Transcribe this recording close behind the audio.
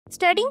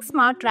Studying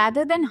smart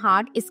rather than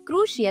hard is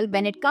crucial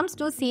when it comes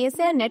to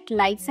CSIR Net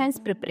Life Science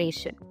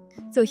preparation.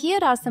 So here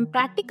are some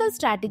practical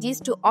strategies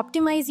to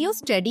optimize your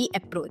study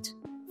approach.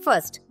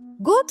 First,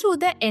 go through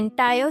the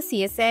entire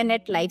CSIR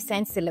Net Life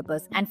Science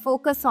syllabus and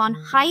focus on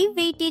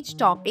high-weightage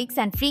topics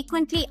and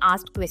frequently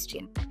asked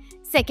questions.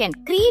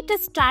 Second, create a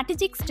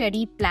strategic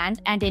study plan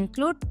and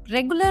include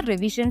regular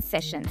revision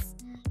sessions.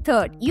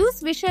 Third,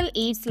 use visual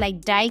aids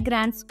like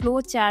diagrams,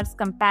 flowcharts,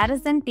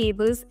 comparison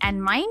tables,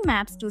 and mind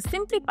maps to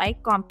simplify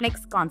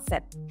complex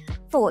concepts.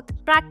 Fourth,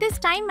 practice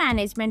time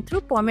management through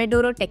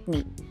Pomodoro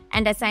technique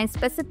and assign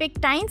specific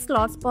time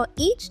slots for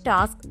each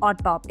task or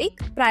topic.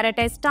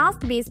 Prioritize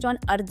tasks based on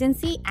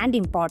urgency and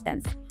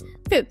importance.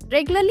 Fifth,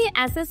 regularly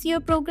assess your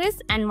progress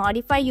and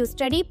modify your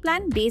study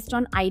plan based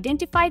on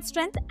identified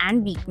strength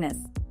and weakness.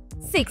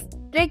 Sixth,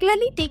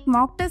 regularly take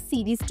mock test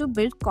series to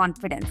build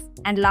confidence.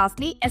 And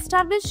lastly,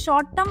 establish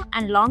short-term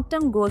and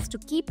long-term goals to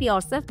keep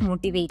yourself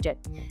motivated.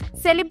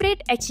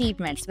 Celebrate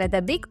achievements,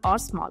 whether big or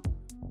small.